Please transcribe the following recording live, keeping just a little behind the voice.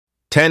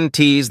10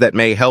 teas that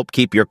may help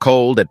keep your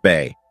cold at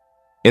bay.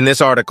 In this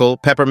article,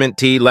 peppermint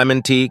tea,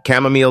 lemon tea,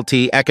 chamomile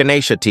tea,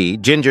 echinacea tea,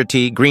 ginger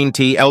tea, green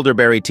tea,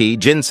 elderberry tea,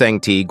 ginseng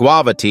tea,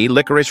 guava tea,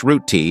 licorice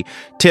root tea,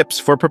 tips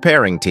for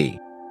preparing tea.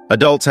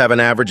 Adults have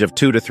an average of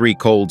 2 to 3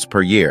 colds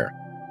per year.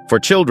 For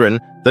children,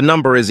 the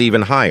number is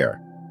even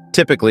higher.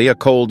 Typically, a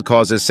cold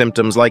causes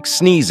symptoms like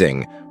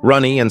sneezing,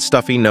 runny and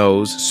stuffy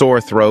nose, sore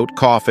throat,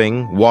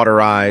 coughing, water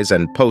eyes,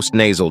 and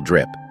post-nasal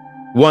drip.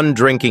 One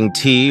drinking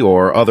tea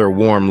or other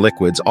warm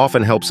liquids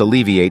often helps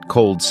alleviate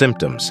cold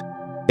symptoms.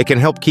 It can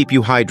help keep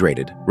you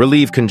hydrated,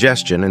 relieve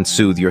congestion, and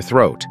soothe your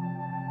throat.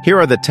 Here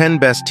are the 10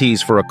 best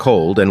teas for a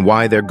cold and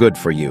why they're good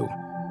for you.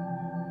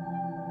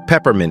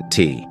 Peppermint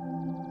tea.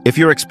 If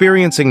you're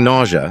experiencing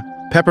nausea,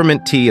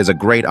 peppermint tea is a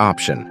great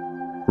option.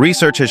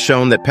 Research has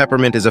shown that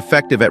peppermint is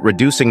effective at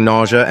reducing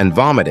nausea and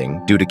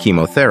vomiting due to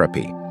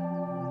chemotherapy.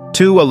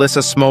 2.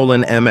 Alyssa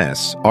Smolin,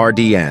 MS,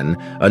 RDN,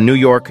 a New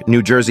York,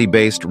 New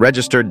Jersey-based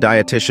registered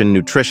dietitian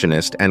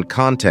nutritionist and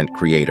content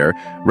creator,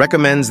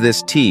 recommends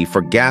this tea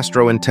for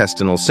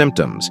gastrointestinal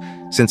symptoms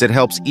since it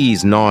helps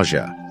ease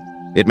nausea.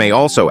 It may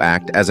also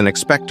act as an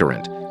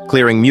expectorant,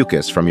 clearing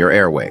mucus from your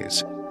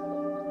airways.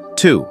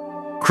 2.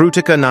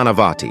 Krutika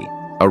Nanavati,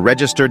 a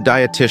registered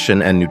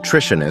dietitian and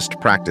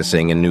nutritionist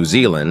practicing in New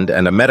Zealand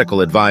and a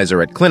medical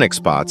advisor at Clinic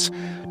Spots,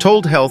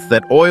 told Health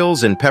that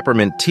oils in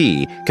peppermint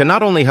tea can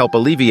not only help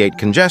alleviate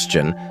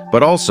congestion,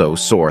 but also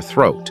sore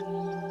throat.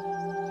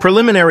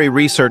 Preliminary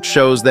research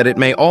shows that it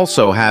may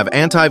also have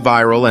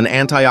antiviral and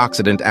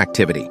antioxidant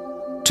activity.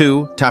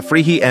 2.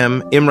 Tafrihi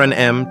M. Imran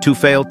M.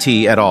 Tufail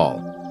Tea et al.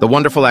 The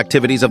wonderful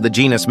activities of the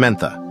genus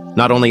Mentha.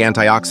 Not only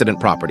antioxidant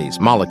properties,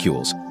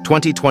 molecules.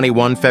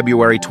 2021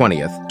 February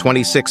 20th,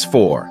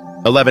 26-4.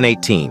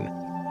 1118.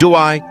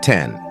 Duai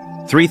 10.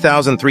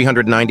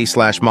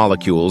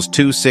 3390/molecules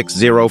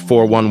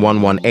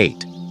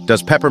 260411118.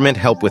 Does peppermint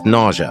help with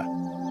nausea?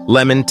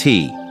 Lemon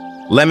tea.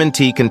 Lemon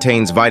tea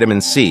contains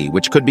vitamin C,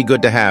 which could be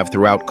good to have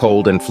throughout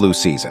cold and flu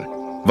season.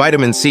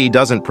 Vitamin C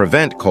doesn't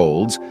prevent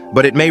colds,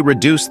 but it may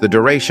reduce the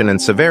duration and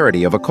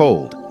severity of a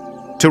cold.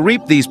 To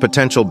reap these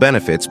potential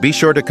benefits, be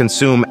sure to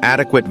consume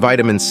adequate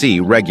vitamin C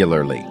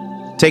regularly.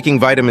 Taking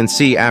vitamin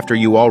C after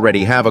you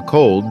already have a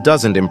cold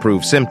doesn't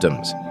improve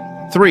symptoms.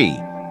 3.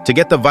 To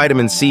get the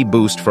vitamin C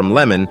boost from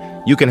lemon,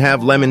 you can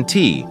have lemon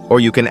tea, or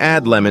you can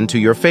add lemon to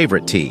your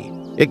favorite tea.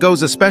 It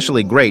goes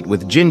especially great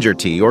with ginger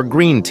tea or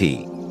green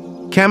tea.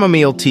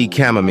 Chamomile tea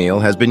chamomile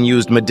has been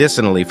used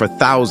medicinally for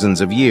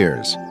thousands of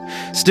years.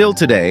 Still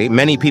today,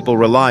 many people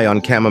rely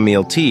on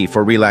chamomile tea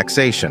for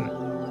relaxation.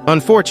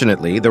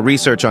 Unfortunately, the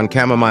research on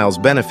chamomile's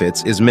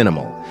benefits is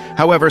minimal.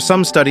 However,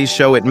 some studies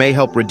show it may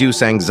help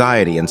reduce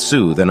anxiety and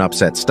soothe an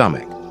upset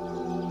stomach.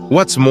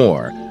 What's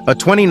more, a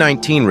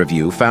 2019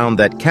 review found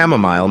that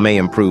chamomile may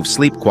improve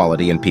sleep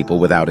quality in people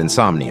without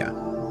insomnia.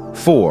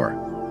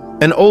 4.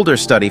 An older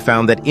study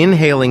found that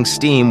inhaling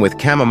steam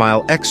with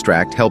chamomile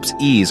extract helps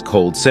ease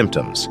cold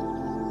symptoms.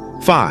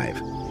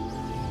 5.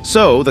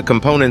 So, the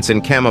components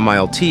in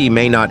chamomile tea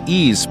may not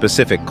ease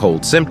specific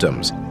cold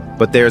symptoms,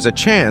 but there's a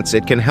chance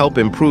it can help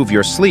improve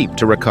your sleep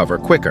to recover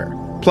quicker.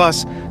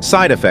 Plus,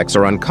 side effects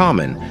are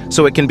uncommon,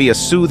 so it can be a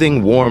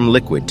soothing, warm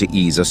liquid to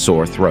ease a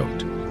sore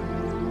throat.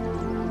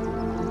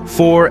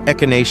 4.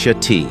 Echinacea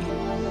tea.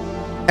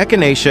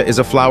 Echinacea is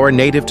a flower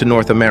native to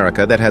North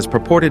America that has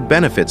purported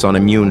benefits on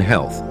immune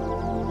health.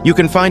 You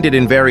can find it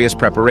in various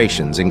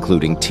preparations,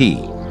 including tea.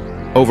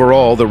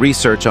 Overall, the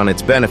research on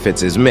its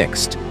benefits is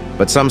mixed,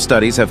 but some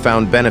studies have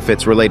found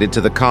benefits related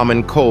to the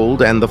common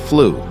cold and the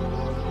flu.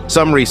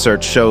 Some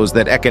research shows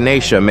that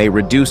echinacea may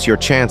reduce your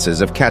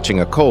chances of catching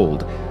a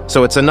cold,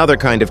 so it's another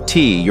kind of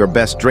tea you're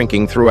best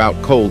drinking throughout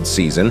cold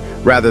season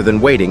rather than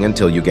waiting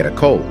until you get a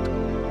cold.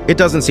 It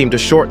doesn't seem to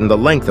shorten the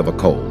length of a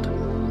cold.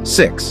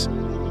 6.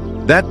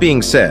 That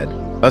being said,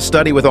 a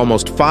study with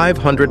almost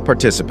 500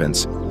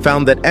 participants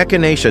found that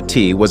echinacea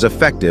tea was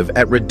effective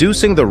at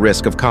reducing the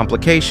risk of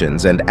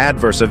complications and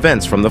adverse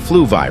events from the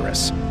flu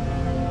virus.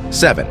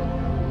 7.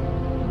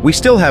 We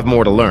still have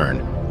more to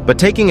learn, but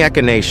taking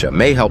echinacea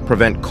may help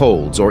prevent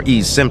colds or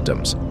ease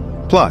symptoms.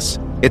 Plus,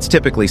 it's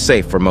typically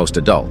safe for most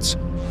adults.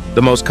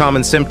 The most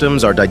common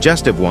symptoms are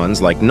digestive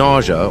ones like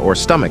nausea or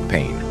stomach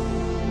pain.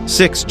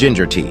 6.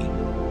 Ginger tea.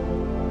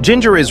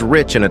 Ginger is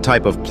rich in a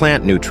type of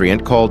plant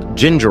nutrient called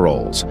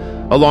gingerols,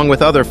 along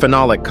with other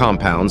phenolic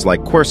compounds like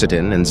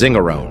quercetin and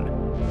zingerone.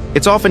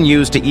 It's often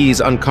used to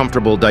ease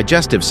uncomfortable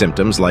digestive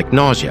symptoms like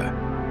nausea.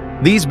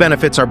 These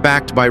benefits are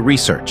backed by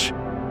research.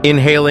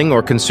 Inhaling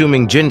or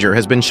consuming ginger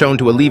has been shown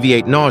to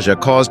alleviate nausea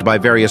caused by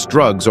various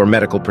drugs or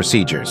medical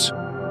procedures.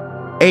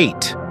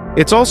 8.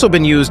 It's also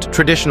been used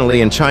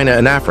traditionally in China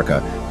and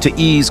Africa to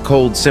ease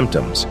cold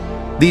symptoms.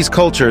 These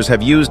cultures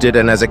have used it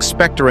as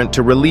expectorant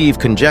to relieve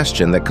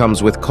congestion that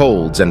comes with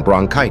colds and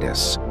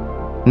bronchitis.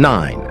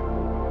 9.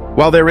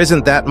 While there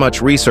isn't that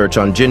much research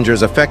on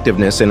ginger's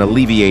effectiveness in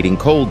alleviating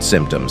cold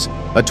symptoms,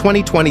 a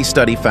 2020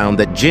 study found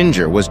that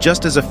ginger was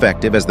just as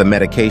effective as the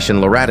medication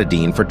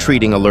loratadine for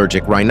treating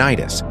allergic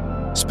rhinitis.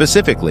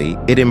 Specifically,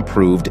 it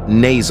improved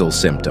nasal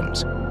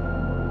symptoms.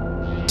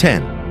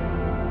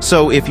 10.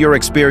 So if you're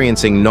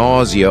experiencing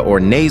nausea or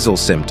nasal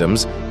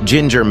symptoms,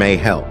 ginger may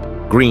help.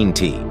 Green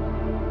tea.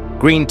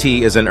 Green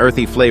tea is an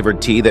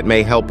earthy-flavored tea that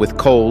may help with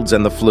colds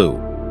and the flu.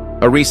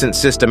 A recent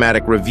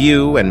systematic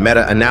review and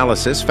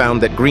meta-analysis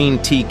found that green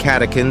tea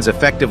catechins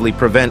effectively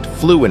prevent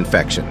flu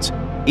infections.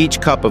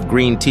 Each cup of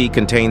green tea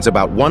contains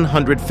about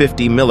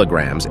 150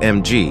 milligrams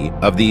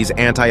mg of these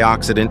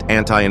antioxidant,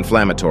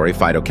 anti-inflammatory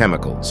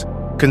phytochemicals.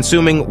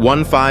 Consuming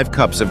 1-5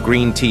 cups of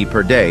green tea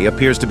per day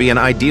appears to be an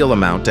ideal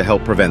amount to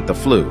help prevent the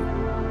flu.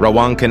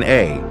 Rawankan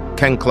A,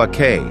 Kenkla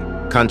K,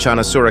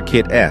 Kanchanasura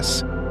Kit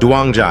S,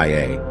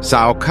 Duangjai A,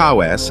 Sao Kao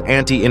S,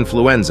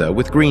 anti-influenza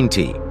with green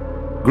tea.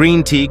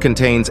 Green tea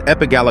contains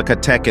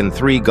epigallocatechin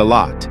 3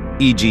 galat,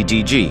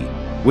 EGGG,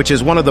 which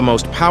is one of the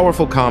most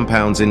powerful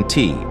compounds in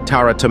tea,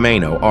 Tara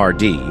Tomeno,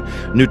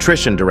 RD,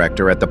 nutrition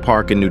director at the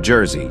park in New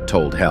Jersey,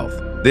 told Health.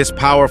 This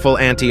powerful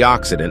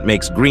antioxidant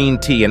makes green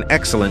tea an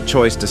excellent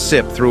choice to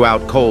sip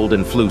throughout cold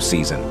and flu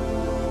season.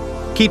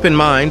 Keep in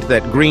mind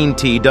that green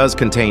tea does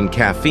contain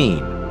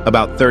caffeine,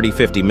 about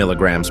 30-50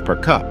 milligrams per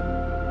cup.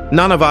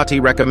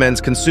 Nanavati recommends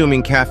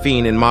consuming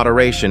caffeine in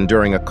moderation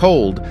during a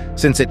cold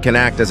since it can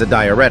act as a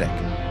diuretic.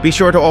 Be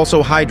sure to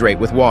also hydrate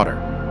with water.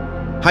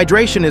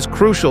 Hydration is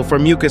crucial for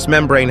mucous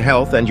membrane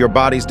health and your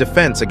body's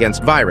defense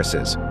against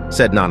viruses,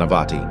 said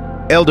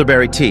Nanavati.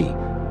 Elderberry tea.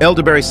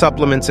 Elderberry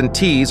supplements and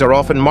teas are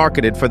often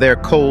marketed for their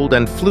cold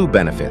and flu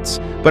benefits,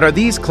 but are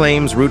these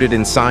claims rooted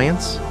in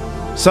science?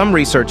 Some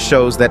research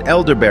shows that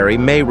elderberry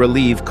may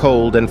relieve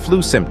cold and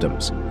flu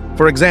symptoms.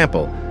 For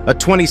example, a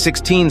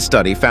 2016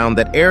 study found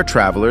that air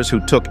travelers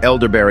who took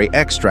elderberry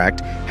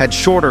extract had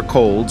shorter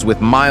colds with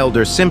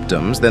milder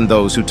symptoms than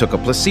those who took a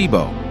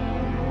placebo.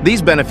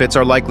 These benefits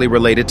are likely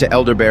related to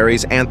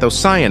elderberry's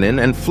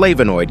anthocyanin and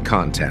flavonoid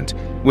content,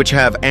 which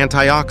have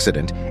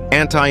antioxidant,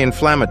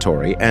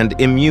 anti-inflammatory, and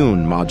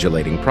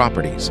immune-modulating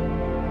properties.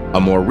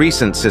 A more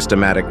recent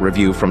systematic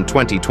review from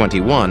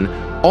 2021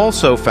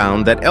 also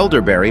found that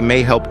elderberry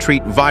may help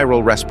treat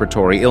viral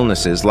respiratory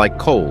illnesses like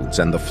colds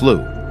and the flu.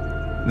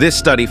 This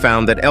study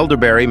found that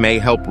elderberry may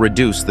help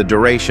reduce the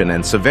duration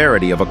and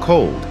severity of a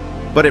cold,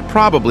 but it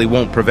probably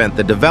won't prevent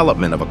the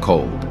development of a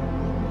cold.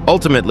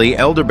 Ultimately,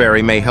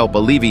 elderberry may help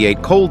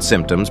alleviate cold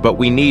symptoms, but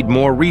we need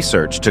more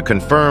research to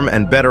confirm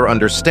and better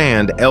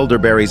understand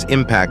elderberry's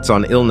impacts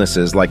on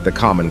illnesses like the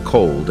common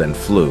cold and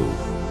flu.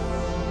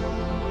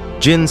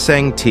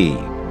 Ginseng tea.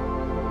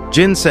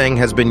 Ginseng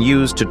has been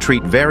used to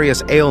treat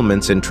various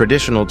ailments in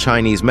traditional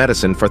Chinese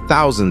medicine for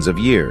thousands of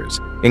years,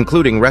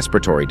 including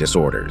respiratory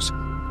disorders.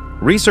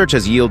 Research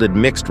has yielded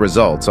mixed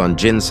results on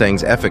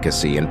ginseng's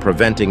efficacy in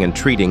preventing and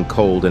treating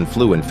cold and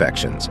flu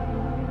infections.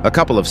 A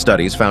couple of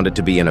studies found it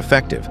to be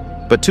ineffective,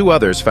 but 2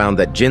 others found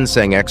that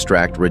ginseng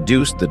extract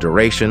reduced the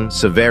duration,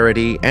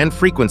 severity, and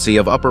frequency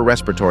of upper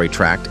respiratory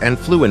tract and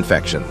flu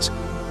infections.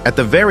 At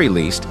the very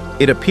least,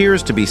 it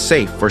appears to be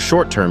safe for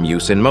short-term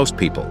use in most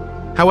people.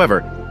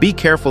 However, be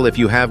careful if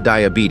you have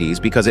diabetes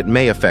because it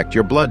may affect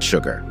your blood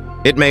sugar.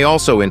 It may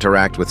also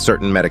interact with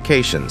certain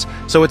medications,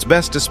 so it's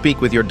best to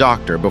speak with your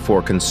doctor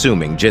before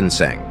consuming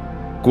ginseng.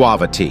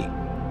 Guava tea.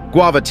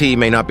 Guava tea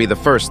may not be the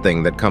first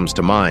thing that comes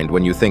to mind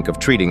when you think of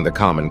treating the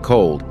common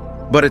cold,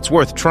 but it's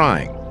worth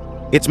trying.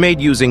 It's made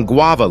using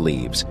guava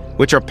leaves,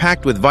 which are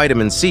packed with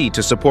vitamin C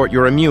to support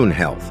your immune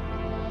health.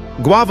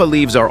 Guava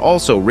leaves are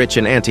also rich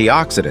in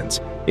antioxidants,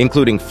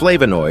 including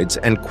flavonoids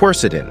and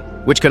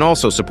quercetin, which can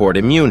also support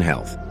immune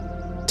health.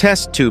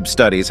 Test tube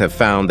studies have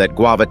found that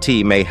guava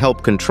tea may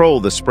help control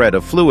the spread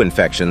of flu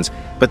infections,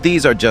 but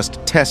these are just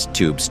test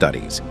tube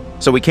studies,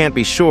 so we can't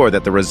be sure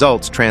that the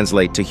results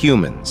translate to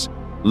humans.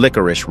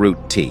 Licorice root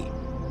tea.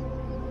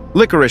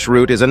 Licorice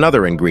root is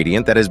another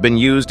ingredient that has been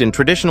used in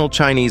traditional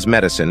Chinese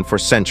medicine for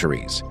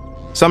centuries.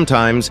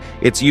 Sometimes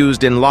it's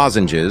used in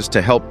lozenges to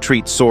help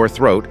treat sore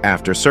throat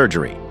after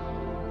surgery.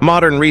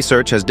 Modern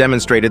research has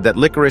demonstrated that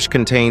licorice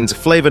contains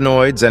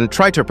flavonoids and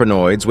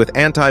triterpenoids with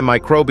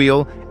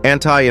antimicrobial,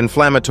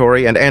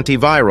 anti-inflammatory, and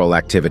antiviral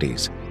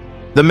activities.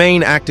 The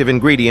main active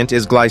ingredient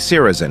is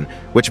glycyrrhizin,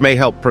 which may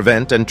help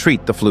prevent and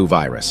treat the flu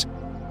virus.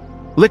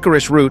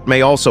 Licorice root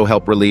may also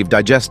help relieve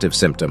digestive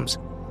symptoms.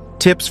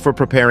 Tips for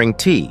preparing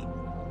tea.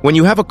 When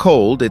you have a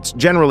cold, it's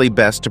generally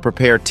best to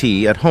prepare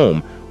tea at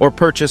home or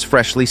purchase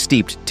freshly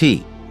steeped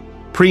tea.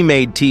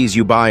 Pre-made teas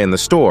you buy in the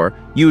store,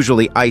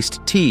 usually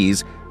iced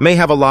teas, may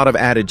have a lot of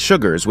added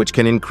sugars which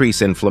can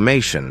increase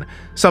inflammation,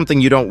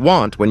 something you don't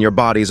want when your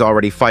body's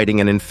already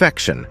fighting an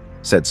infection,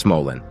 said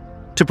Smolin.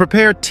 To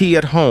prepare tea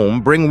at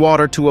home, bring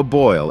water to a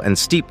boil and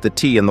steep the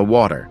tea in the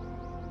water.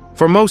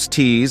 For most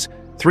teas,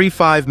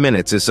 3-5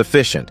 minutes is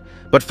sufficient,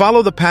 but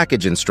follow the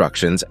package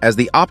instructions as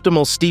the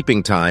optimal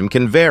steeping time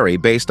can vary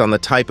based on the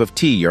type of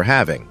tea you're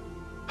having.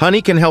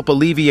 Honey can help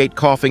alleviate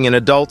coughing in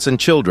adults and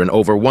children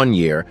over 1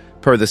 year,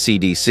 per the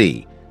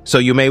CDC, so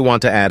you may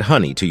want to add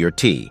honey to your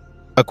tea.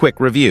 A quick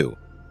review.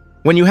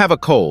 When you have a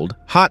cold,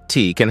 hot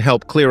tea can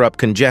help clear up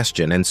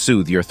congestion and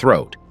soothe your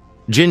throat.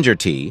 Ginger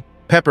tea,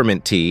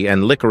 peppermint tea,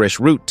 and licorice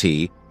root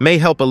tea may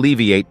help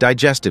alleviate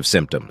digestive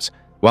symptoms,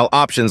 while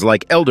options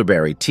like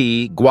elderberry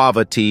tea,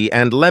 guava tea,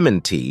 and lemon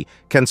tea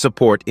can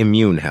support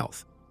immune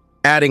health.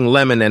 Adding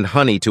lemon and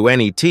honey to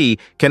any tea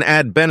can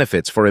add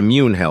benefits for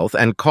immune health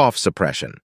and cough suppression.